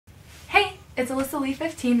It's Alyssa Lee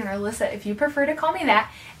 15, or Alyssa if you prefer to call me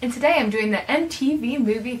that, and today I'm doing the MTV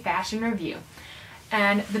movie fashion review.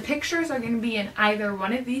 And the pictures are going to be in either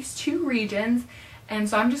one of these two regions, and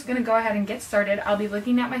so I'm just going to go ahead and get started. I'll be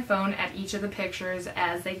looking at my phone at each of the pictures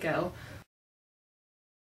as they go.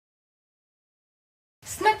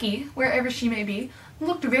 Snooki, wherever she may be,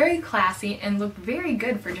 looked very classy and looked very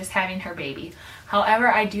good for just having her baby. However,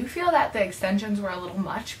 I do feel that the extensions were a little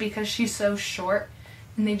much because she's so short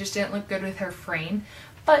and they just didn't look good with her frame.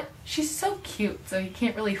 But she's so cute, so you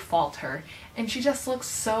can't really fault her. And she just looks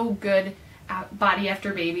so good. Body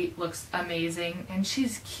after baby looks amazing, and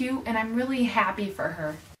she's cute, and I'm really happy for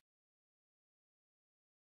her.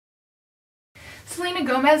 Selena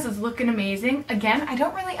Gomez is looking amazing. Again, I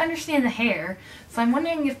don't really understand the hair, so I'm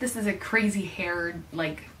wondering if this is a crazy hair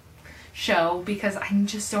show, because I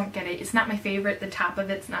just don't get it. It's not my favorite. The top of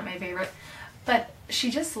it's not my favorite, but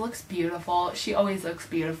she just looks beautiful. She always looks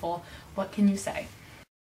beautiful. What can you say?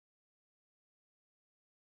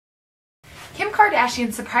 Kim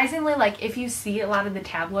Kardashian, surprisingly, if you see a lot of the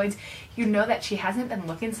tabloids, you know that she hasn't been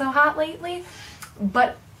looking so hot lately,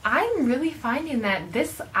 but I'm really finding that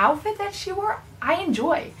this outfit that she wore, I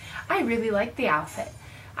enjoy. I really like the outfit.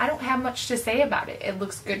 I don't have much to say about it. It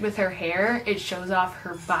looks good with her hair, it shows off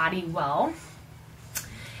her body well,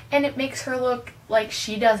 and it makes her look like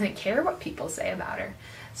she doesn't care what people say about her.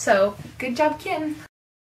 So, good job, Kim.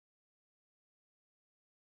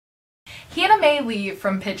 Hannah Mae Lee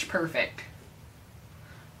from Pitch Perfect.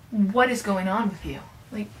 What is going on with you?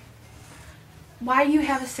 Why do you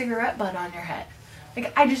have a cigarette butt on your head?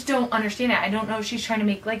 I just don't understand it. I don't know if she's trying to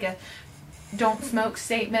make a don't smoke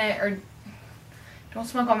statement or don't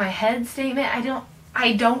smoke on my head statement.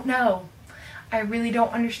 I don't know. I really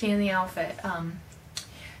don't understand the outfit.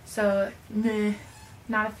 So,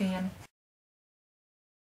 not a fan.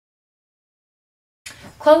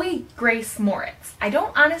 Chloe Grace Moritz. I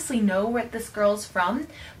don't honestly know where this girl's from,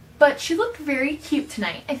 but she looked very cute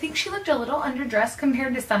tonight. I think she looked a little underdressed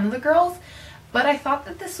compared to some of the girls, but I thought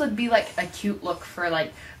that this would be a cute look for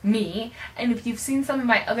me. And if you've seen some of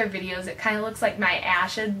my other videos, it kind of looks like my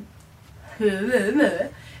acid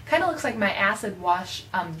wash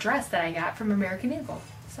dress that I got from American Eagle.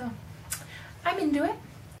 So I'm into it.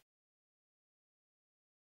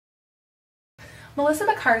 Melissa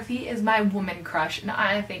McCarthy is my woman crush, and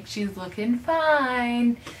I think she's looking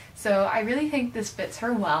fine. So I really think this fits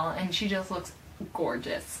her well, and she just looks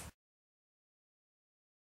gorgeous.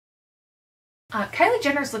 Kylie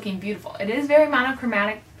Jenner's looking beautiful. It is very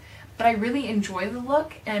monochromatic, but I really enjoy the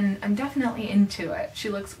look, and I'm definitely into it. She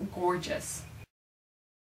looks gorgeous.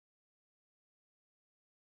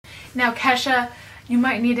 Now Kesha, you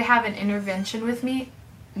might need to have an intervention with me,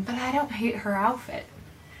 but I don't hate her outfit.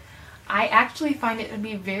 I actually find it to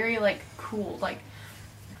be very cool.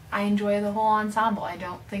 I enjoy the whole ensemble. I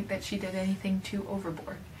don't think that she did anything too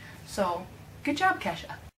overboard. So, good job,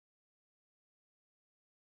 Kesha.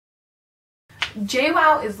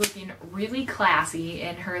 JWoww is looking really classy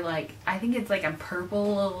in her I think it's a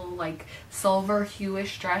purple silver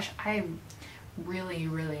hue-ish dress. I really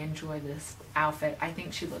enjoy this outfit. I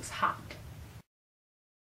think she looks hot.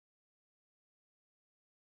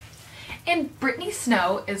 And Brittany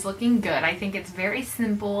Snow is looking good. I think it's very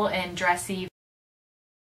simple and dressy.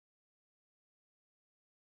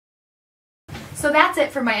 So that's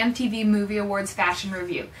it for my MTV Movie Awards fashion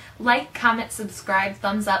review. Like, comment, subscribe,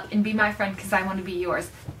 thumbs up, and be my friend because I want to be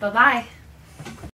yours. Bye-bye.